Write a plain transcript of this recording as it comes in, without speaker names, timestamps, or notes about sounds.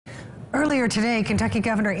Earlier today, Kentucky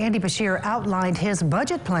Governor Andy Beshear outlined his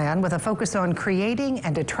budget plan with a focus on creating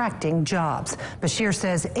and attracting jobs. Beshear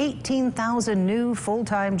says 18,000 new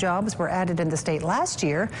full-time jobs were added in the state last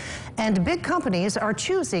year, and big companies are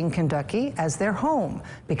choosing Kentucky as their home.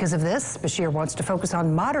 Because of this, Beshear wants to focus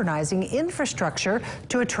on modernizing infrastructure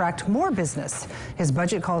to attract more business. His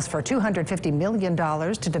budget calls for $250 million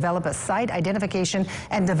to develop a site identification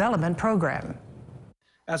and development program.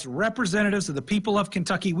 As representatives of the people of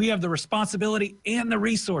Kentucky, we have the responsibility and the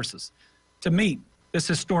resources to meet this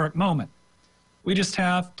historic moment. We just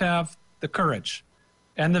have to have the courage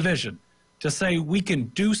and the vision to say we can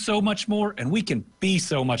do so much more and we can be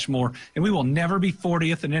so much more, and we will never be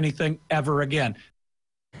 40th in anything ever again.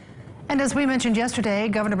 And as we mentioned yesterday,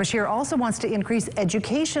 Governor Beshear also wants to increase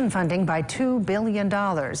education funding by $2 billion.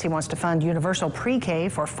 He wants to fund universal pre-K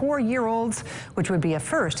for 4-year-olds, which would be a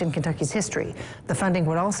first in Kentucky's history. The funding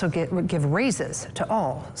would also give raises to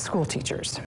all school teachers.